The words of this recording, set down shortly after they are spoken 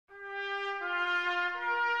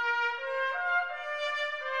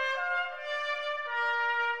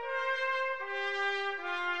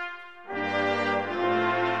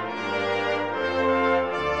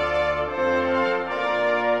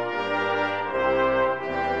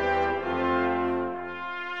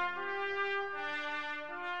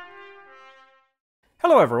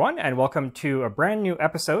Hello everyone, and welcome to a brand new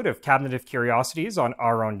episode of Cabinet of Curiosities on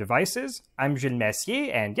our own devices. I'm Gilles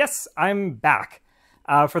Messier, and yes, I'm back.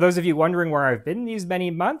 For those of you wondering where I've been these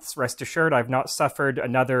many months, rest assured I've not suffered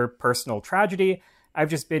another personal tragedy. I've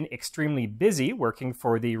just been extremely busy working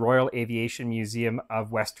for the Royal Aviation Museum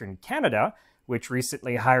of Western Canada, which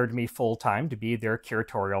recently hired me full-time to be their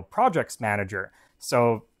curatorial projects manager.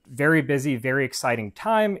 So very busy, very exciting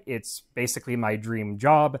time. It's basically my dream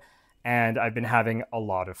job, and I've been having a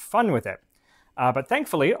lot of fun with it. But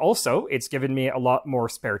thankfully, also, it's given me a lot more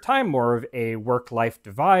spare time, more of a work-life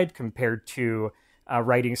divide compared to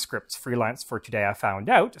writing scripts freelance for Today I Found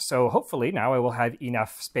Out. So hopefully now I will have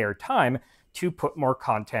enough spare time to put more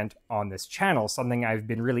content on this channel, something I've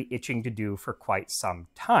been really itching to do for quite some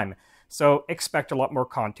time. So expect a lot more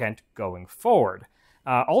content going forward.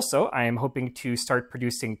 Also, I am hoping to start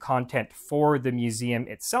producing content for the museum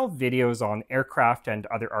itself, videos on aircraft and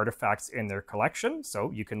other artifacts in their collection, so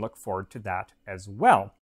you can look forward to that as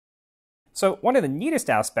well. So one of the neatest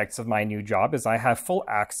aspects of my new job is I have full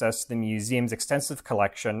access to the museum's extensive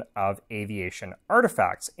collection of aviation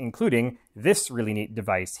artifacts, including this really neat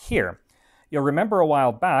device here. You'll remember a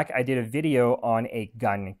while back I did a video on a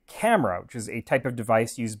gun camera, which is a type of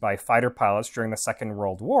device used by fighter pilots during the Second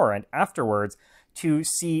World War, and afterwards to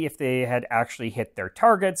see if they had actually hit their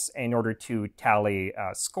targets in order to tally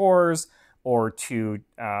scores or to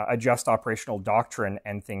adjust operational doctrine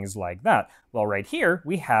and things like that. Well, right here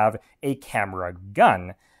we have a camera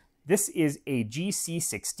gun. This is a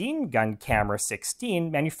GC-16, Gun Camera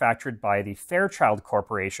 16, manufactured by the Fairchild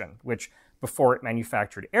Corporation, which before it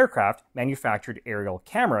manufactured aircraft, manufactured aerial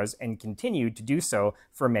cameras and continued to do so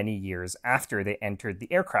for many years after they entered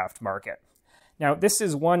the aircraft market. Now, this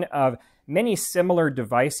is one of many similar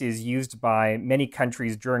devices used by many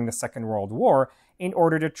countries during the Second World War in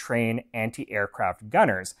order to train anti-aircraft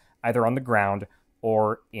gunners, either on the ground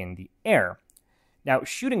or in the air. Now,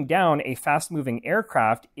 shooting down a fast-moving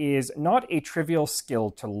aircraft is not a trivial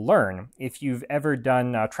skill to learn. If you've ever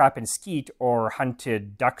done trap and skeet or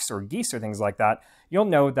hunted ducks or geese or things like that, you'll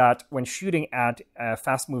know that when shooting at a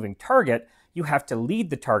fast-moving target, you have to lead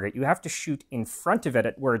the target. You have to shoot in front of it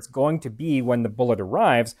at where it's going to be when the bullet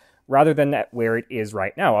arrives, rather than at where it is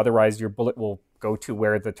right now. Otherwise, your bullet will go to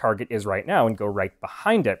where the target is right now and go right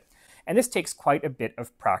behind it. And this takes quite a bit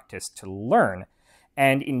of practice to learn.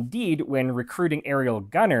 And indeed, when recruiting aerial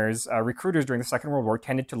gunners, recruiters during the Second World War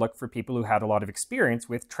tended to look for people who had a lot of experience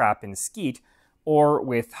with trap and skeet or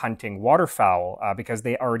with hunting waterfowl, because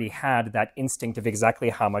they already had that instinct of exactly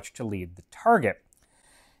how much to lead the target.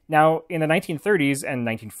 Now, in the 1930s and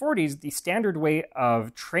 1940s, the standard way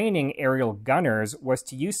of training aerial gunners was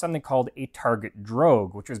to use something called a target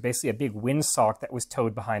drogue, which was basically a big windsock that was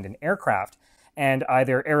towed behind an aircraft. And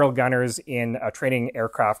either aerial gunners in a training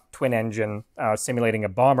aircraft twin engine simulating a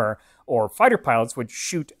bomber, or fighter pilots would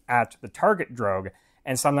shoot at the target drogue.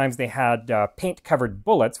 And sometimes they had paint-covered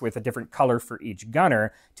bullets with a different color for each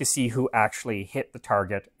gunner to see who actually hit the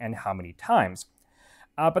target and how many times.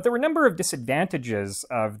 But there were a number of disadvantages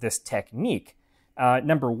of this technique.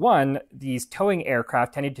 Number one, these towing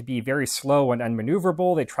aircraft tended to be very slow and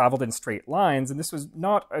unmaneuverable. They traveled in straight lines, and this was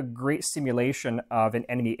not a great simulation of an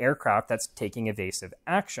enemy aircraft that's taking evasive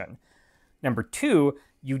action. Number two,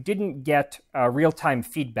 you didn't get real-time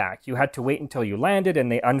feedback. You had to wait until you landed,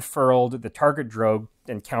 and they unfurled the target drogue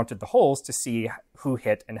and counted the holes to see who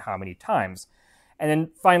hit and how many times. And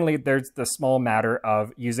then finally, there's the small matter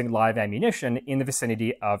of using live ammunition in the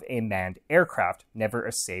vicinity of a manned aircraft, never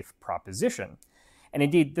a safe proposition. And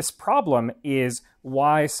indeed, this problem is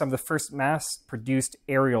why some of the first mass-produced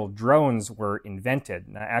aerial drones were invented.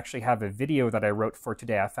 And I actually have a video that I wrote for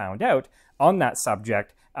Today I Found Out on that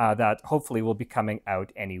subject that hopefully will be coming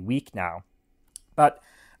out any week now. But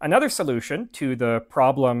another solution to the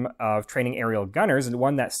problem of training aerial gunners, and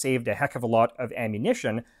one that saved a heck of a lot of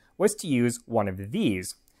ammunition, was to use one of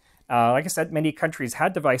these. Like I said, many countries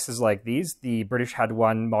had devices like these. The British had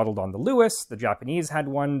one modeled on the Lewis, the Japanese had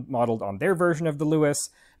one modeled on their version of the Lewis,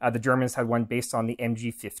 the Germans had one based on the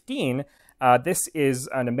MG-15. This is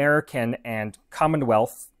an American and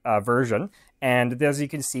Commonwealth version, and as you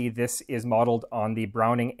can see, this is modeled on the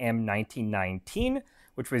Browning M1919,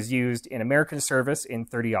 which was used in American service in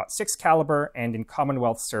 .30-06 caliber and in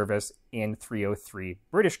Commonwealth service in .303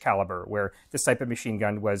 British caliber, where this type of machine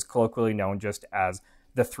gun was colloquially known just as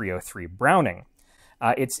the .303 Browning.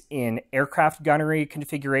 It's in aircraft gunnery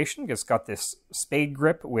configuration. It's got this spade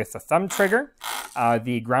grip with a thumb trigger.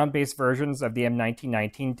 The ground-based versions of the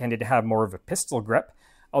M1919 tended to have more of a pistol grip.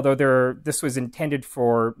 Although this was intended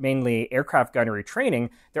for mainly aircraft gunnery training,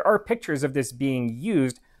 there are pictures of this being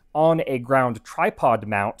used on a ground tripod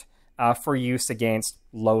mount for use against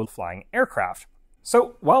low-flying aircraft.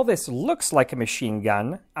 So while this looks like a machine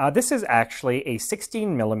gun, this is actually a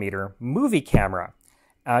 16mm movie camera.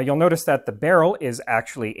 You'll notice that the barrel is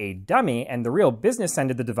actually a dummy, and the real business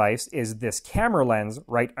end of the device is this camera lens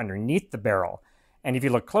right underneath the barrel. And if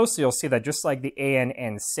you look closely, you'll see that just like the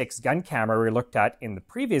AN-N6 gun camera we looked at in the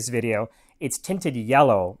previous video, it's tinted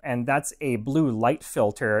yellow, and that's a blue light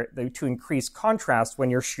filter to increase contrast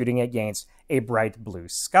when you're shooting against a bright blue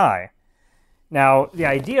sky. Now, the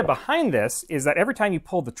idea behind this is that every time you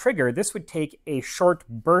pull the trigger, this would take a short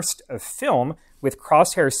burst of film with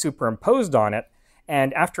crosshairs superimposed on it,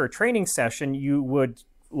 and after a training session, you would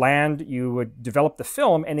land, you would develop the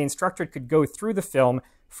film, and the instructor could go through the film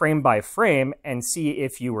frame by frame and see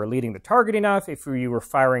if you were leading the target enough, if you were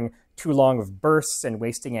firing too long of bursts and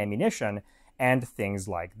wasting ammunition, and things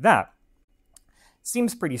like that.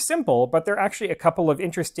 Seems pretty simple, but there are actually a couple of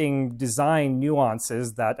interesting design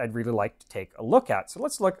nuances that I'd really like to take a look at. So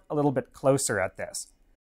let's look a little bit closer at this.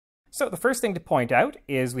 So the first thing to point out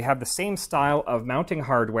is we have the same style of mounting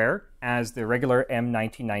hardware as the regular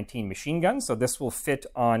M1919 machine gun. So this will fit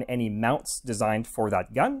on any mounts designed for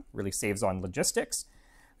that gun, really saves on logistics.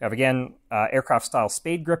 We have, again, aircraft-style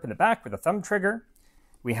spade grip in the back with a thumb trigger.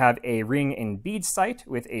 We have a ring and bead sight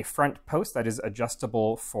with a front post that is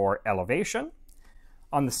adjustable for elevation.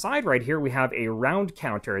 On the side right here, we have a round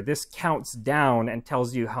counter. This counts down and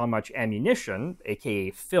tells you how much ammunition,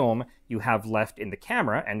 aka film, you have left in the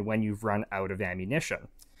camera and when you've run out of ammunition.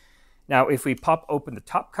 Now, if we pop open the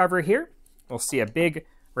top cover here, we'll see a big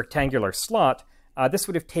rectangular slot. This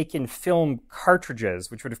would have taken film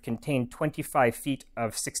cartridges, which would have contained 25 feet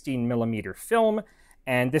of 16mm film,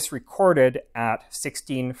 and this recorded at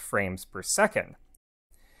 16 frames per second.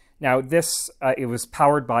 Now this, it was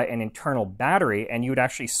powered by an internal battery, and you would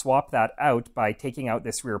actually swap that out by taking out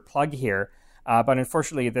this rear plug here. But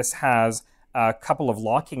unfortunately, this has a couple of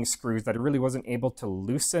locking screws that it really wasn't able to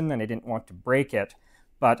loosen, and I didn't want to break it.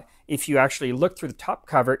 But if you actually look through the top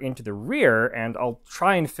cover into the rear, and I'll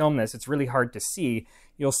try and film this, it's really hard to see,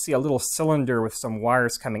 you'll see a little cylinder with some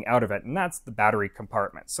wires coming out of it, and that's the battery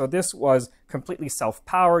compartment. So this was completely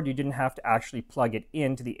self-powered. You didn't have to actually plug it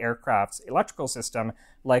into the aircraft's electrical system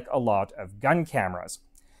like a lot of gun cameras.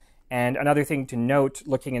 And another thing to note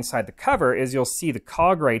looking inside the cover is you'll see the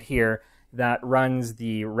cog right here that runs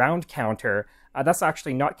the round counter. That's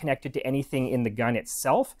actually not connected to anything in the gun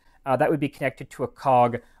itself. That would be connected to a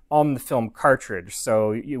cog on the film cartridge.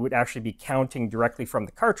 So you would actually be counting directly from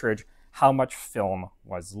the cartridge how much film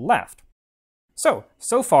was left.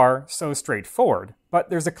 So far, so straightforward. But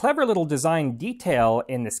there's a clever little design detail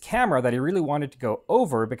in this camera that I really wanted to go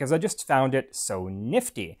over because I just found it so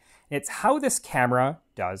nifty. It's how this camera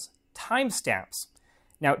does timestamps.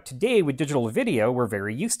 Now, today with digital video, we're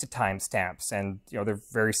very used to timestamps, and they're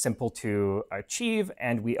very simple to achieve,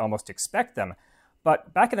 and we almost expect them.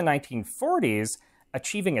 But back in the 1940s,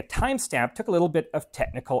 achieving a timestamp took a little bit of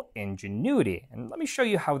technical ingenuity. And let me show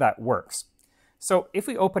you how that works. So if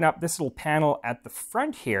we open up this little panel at the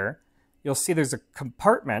front here, you'll see there's a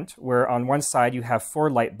compartment where on one side you have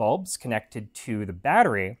 4 light bulbs connected to the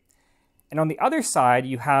battery. And on the other side,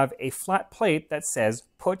 you have a flat plate that says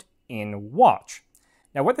put in watch.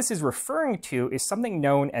 Now, what this is referring to is something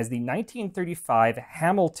known as the 1935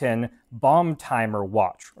 Hamilton bomb timer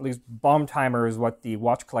watch. At least bomb timer is what the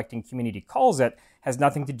watch collecting community calls it. Has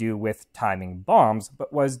nothing to do with timing bombs,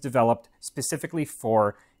 but was developed specifically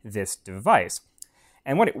for this device.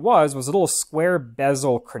 And what it was a little square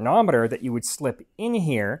bezel chronometer that you would slip in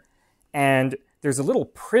here, and there's a little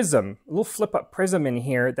prism, a little flip-up prism in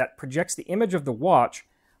here that projects the image of the watch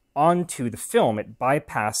onto the film. It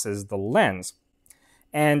bypasses the lens.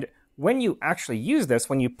 And when you actually use this,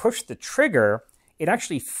 when you push the trigger, it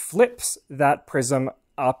actually flips that prism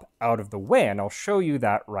up out of the way, and I'll show you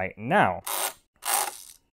that right now.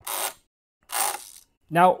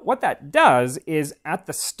 Now, what that does is at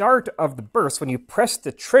the start of the burst, when you press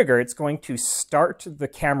the trigger, it's going to start the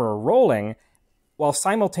camera rolling while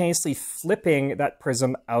simultaneously flipping that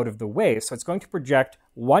prism out of the way. So it's going to project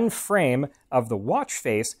one frame of the watch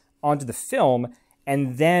face onto the film,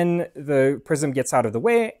 and then the prism gets out of the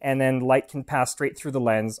way, and then light can pass straight through the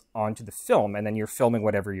lens onto the film, and then you're filming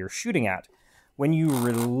whatever you're shooting at. When you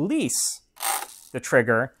release the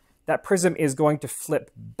trigger, that prism is going to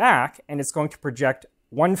flip back, and it's going to project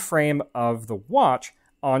one frame of the watch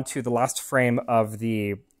onto the last frame of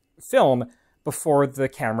the film before the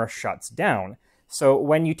camera shuts down. So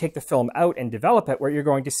when you take the film out and develop it, what you're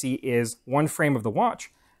going to see is one frame of the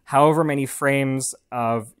watch, however many frames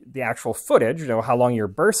of the actual footage, how long your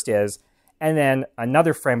burst is, and then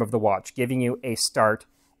another frame of the watch, giving you a start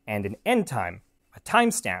and an end time, a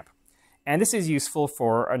timestamp. And this is useful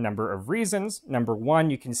for a number of reasons. Number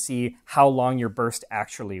one, you can see how long your burst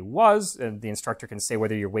actually was. The instructor can say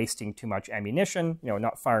whether you're wasting too much ammunition,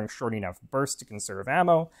 not firing short enough bursts to conserve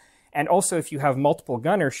ammo. And also, if you have multiple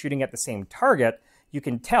gunners shooting at the same target, you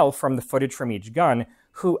can tell from the footage from each gun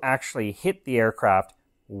who actually hit the aircraft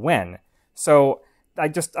when. So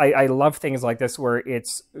I love things like this where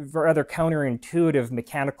it's rather counterintuitive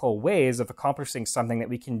mechanical ways of accomplishing something that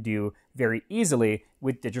we can do very easily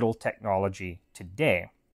with digital technology today.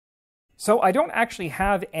 So I don't actually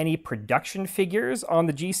have any production figures on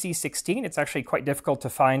the GC-16. It's actually quite difficult to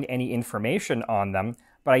find any information on them,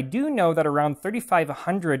 but I do know that around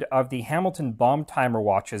 3,500 of the Hamilton bomb timer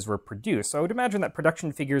watches were produced. So I would imagine that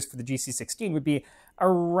production figures for the GC-16 would be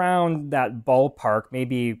around that ballpark,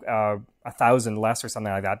 maybe 1,000 less or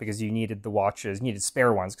something like that, because you needed the watches, you needed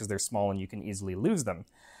spare ones because they're small and you can easily lose them.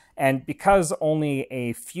 And because only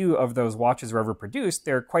a few of those watches were ever produced,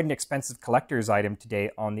 they're quite an expensive collector's item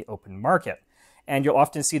today on the open market. And you'll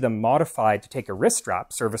often see them modified to take a wrist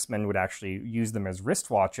strap. Servicemen would actually use them as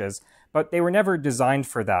wristwatches, but they were never designed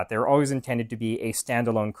for that. They were always intended to be a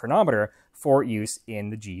standalone chronometer for use in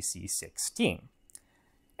the GC-16.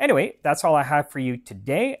 Anyway, that's all I have for you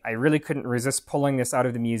today. I really couldn't resist pulling this out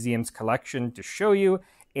of the museum's collection to show you.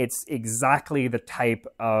 It's exactly the type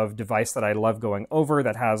of device that I love going over,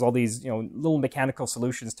 that has all these little mechanical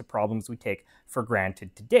solutions to problems we take for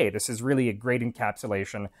granted today. This is really a great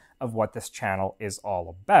encapsulation of what this channel is all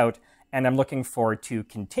about, and I'm looking forward to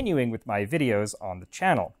continuing with my videos on the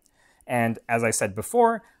channel. And as I said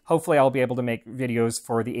before, hopefully I'll be able to make videos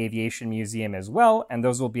for the Aviation Museum as well, and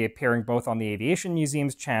those will be appearing both on the Aviation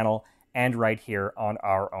Museum's channel and right here on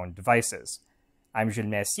Our Own Devices. I'm Gilles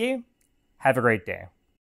Messier. Have a great day.